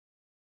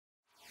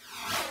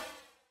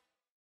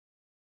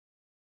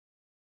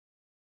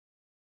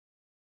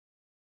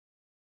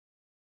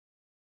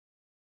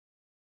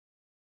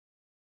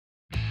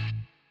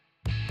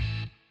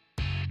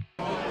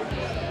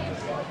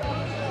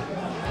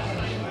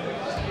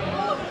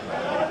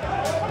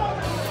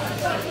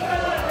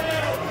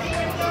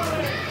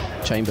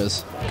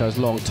Chambers goes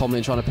long.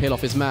 Tomlin trying to peel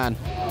off his man.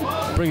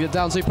 Brings it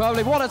down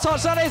superbly. What a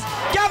touch that is!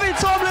 Gavin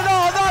Tomlin!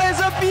 Oh, that is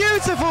a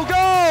beautiful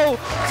goal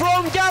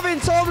from Gavin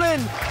Tomlin!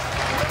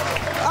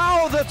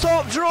 Out of the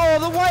top drawer.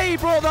 The way he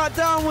brought that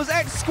down was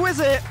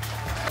exquisite.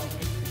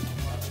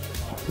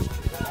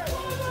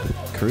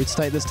 Carew to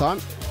take this time.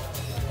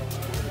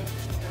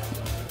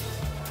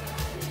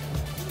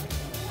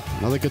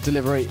 Another good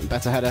delivery.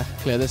 Better header.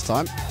 Clear this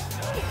time.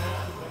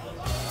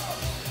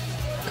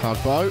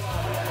 Kargbo.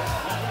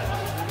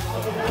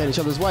 Getting each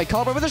other's way.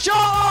 Kargbo with a shot!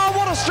 Oh,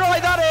 what a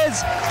strike that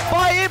is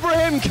by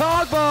Ibrahim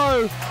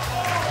Kargbo!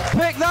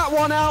 Pick that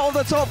one out of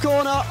the top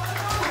corner.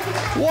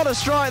 What a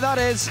strike that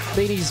is.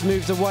 Beanie's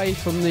moved away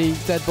from the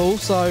dead ball,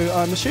 so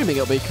I'm assuming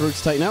it'll be Carew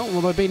to take now,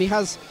 although Beanie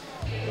has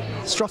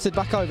strutted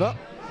back over.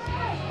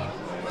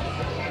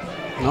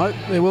 No,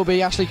 it will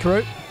be Ashley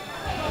Carew.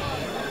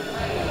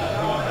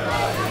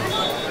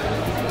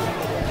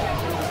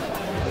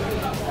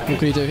 What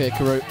can you do here,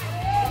 Carew?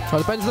 Try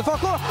to bend to the far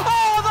corner.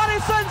 Oh, that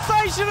is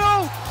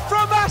sensational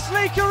from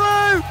Ashley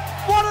Carew!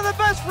 One of the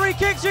best free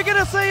kicks you're going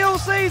to see all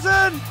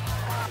season.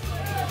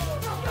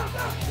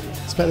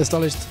 Expect this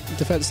Dulwich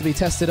defence to be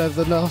tested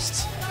over the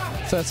last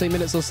 13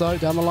 minutes or so.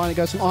 Down the line it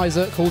goes from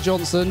Isaac, Hall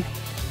Johnson.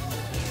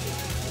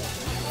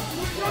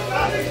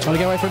 Trying to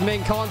get away from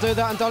Ming, can't do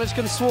that, and Dulwich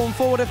can swarm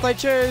forward if they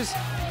choose.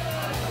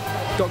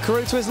 Got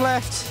Carew to his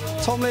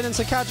left, Tomlin and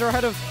Sekajja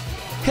ahead of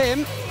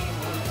him.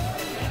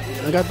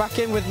 They go back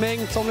in with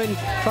Ming, Tomlin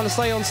trying to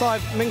stay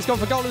onside. Ming's gone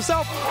for goal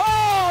himself.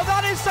 Oh,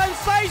 that is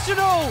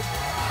sensational!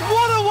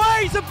 What a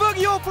way to book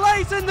your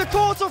place in the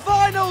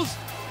quarter-finals!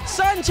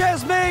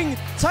 Sanchez, Ming,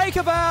 take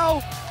a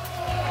bow.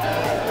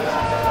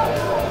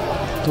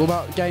 It's all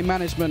about game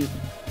management.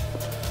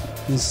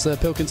 As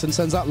Pilkington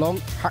sends that long,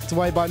 hacked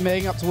away by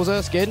Ming up towards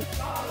Erskine.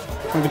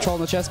 And control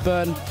on the chest,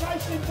 Burn.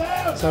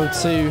 So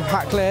to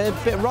hack clear, a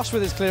bit rushed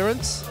with his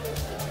clearance.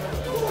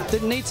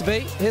 Didn't need to be.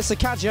 Here's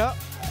Sekajja.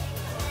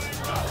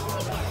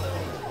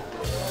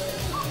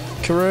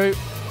 Carew,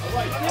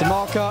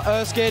 DeMarca,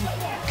 Erskine,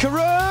 Carew!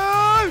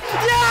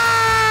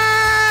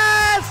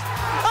 Yes!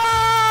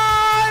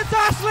 Oh, it's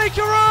Ashley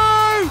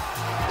Carew!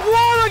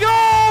 What a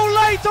goal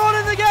late on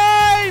in the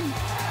game!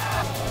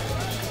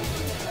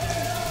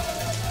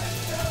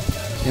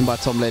 In by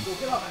Tomlin.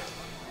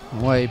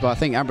 Away by, I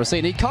think,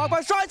 Ambrosini.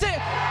 Kargbo strikes it!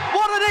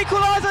 What an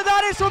equaliser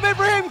that is from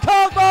Ibrahim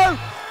Kargbo!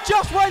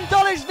 Just when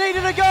Dulwich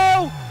needed a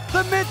goal,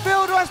 the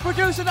midfielder has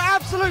produced an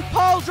absolute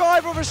pile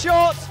driver of a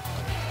shot.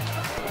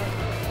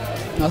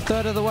 A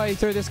third of the way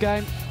through this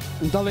game,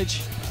 and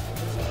Dulwich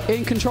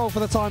in control for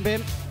the time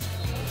being.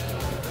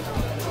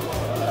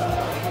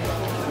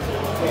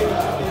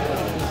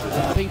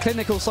 Been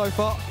clinical so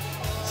far.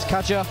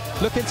 Sekajja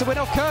looking to win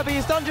off Kirby,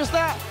 he's done just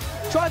that.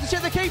 Tried to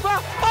chip the keeper.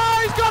 Oh,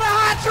 he's got a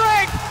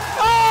hat-trick!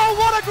 Oh,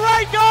 what a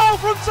great goal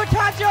from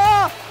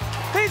Sekajja!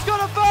 He's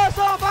got a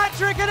first-half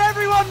hat-trick and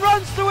everyone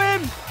runs to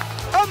him.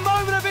 A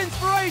moment of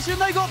inspiration.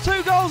 They got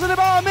 2 goals in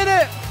about a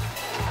minute.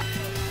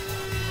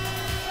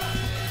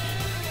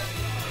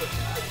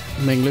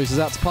 Ming loses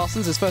out to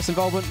Parsons, his first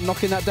involvement,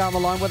 knocking that down the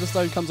line.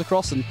 Weatherstone comes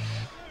across and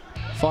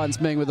finds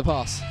Ming with the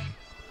pass.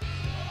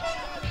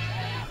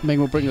 Ming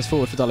will bring this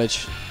forward for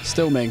Dulwich.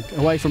 Still Ming,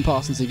 away from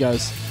Parsons he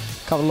goes.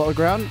 Covered a lot of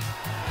ground.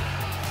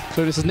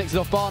 Clunis has nicked it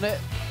off Barnett.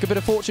 Good bit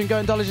of fortune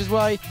going Dulwich's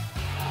way.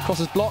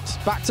 Crosses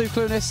blocked, back to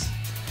Clunis.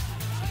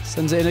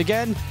 Sends it in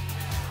again.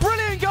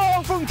 Brilliant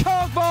goal from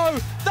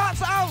Kargbo!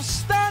 That's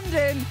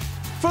outstanding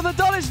from the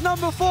Dulwich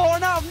number 4,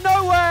 and out of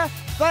nowhere,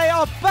 they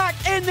are back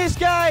in this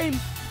game.